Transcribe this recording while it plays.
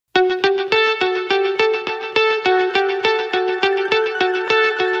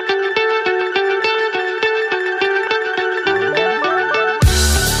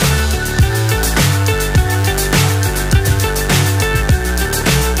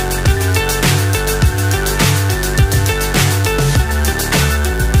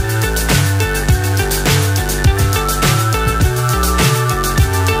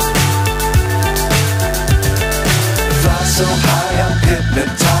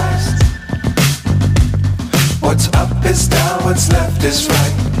is down, what's left is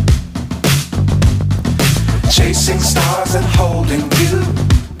right. Chasing stars and holding you.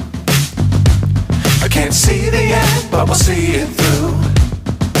 I can't see the end, but we'll see it through.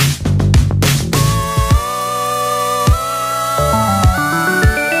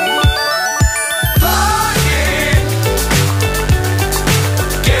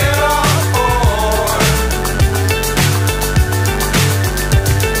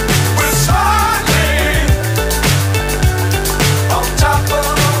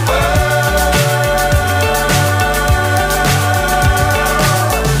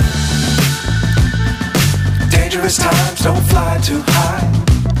 Times don't fly too high.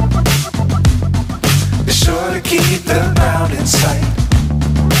 Be sure to keep the ground in sight.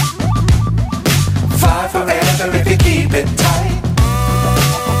 Fly forever if you keep it tight.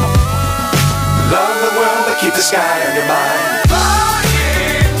 Love the world but keep the sky on your mind.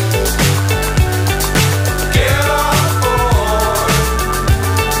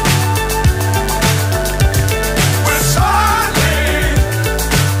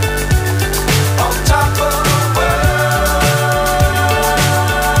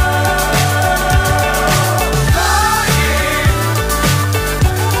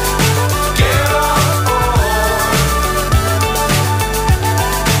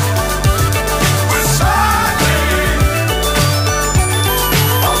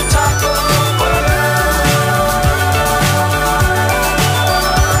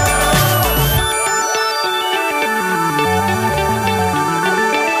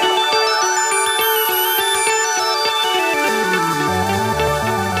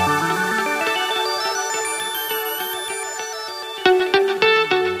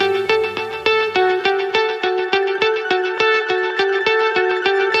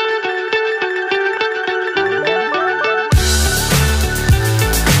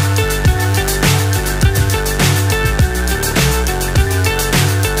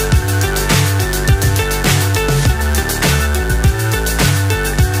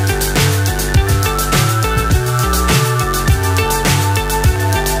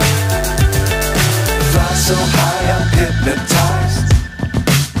 So high I'm hypnotized.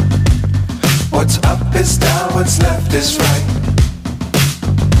 What's up is down, what's left is right.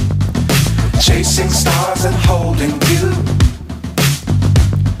 Chasing stars and holding you.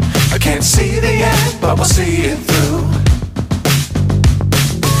 I can't see the end, but we'll see it through.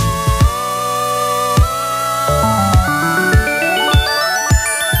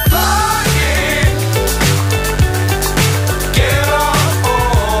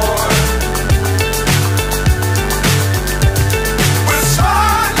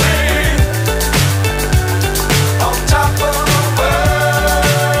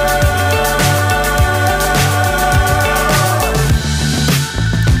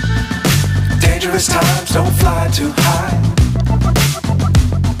 Times don't fly too high.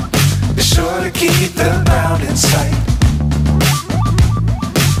 Be sure to keep the ground in sight.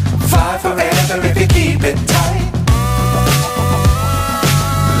 Fly forever if you keep it tight.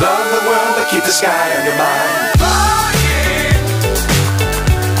 Love the world but keep the sky on your mind.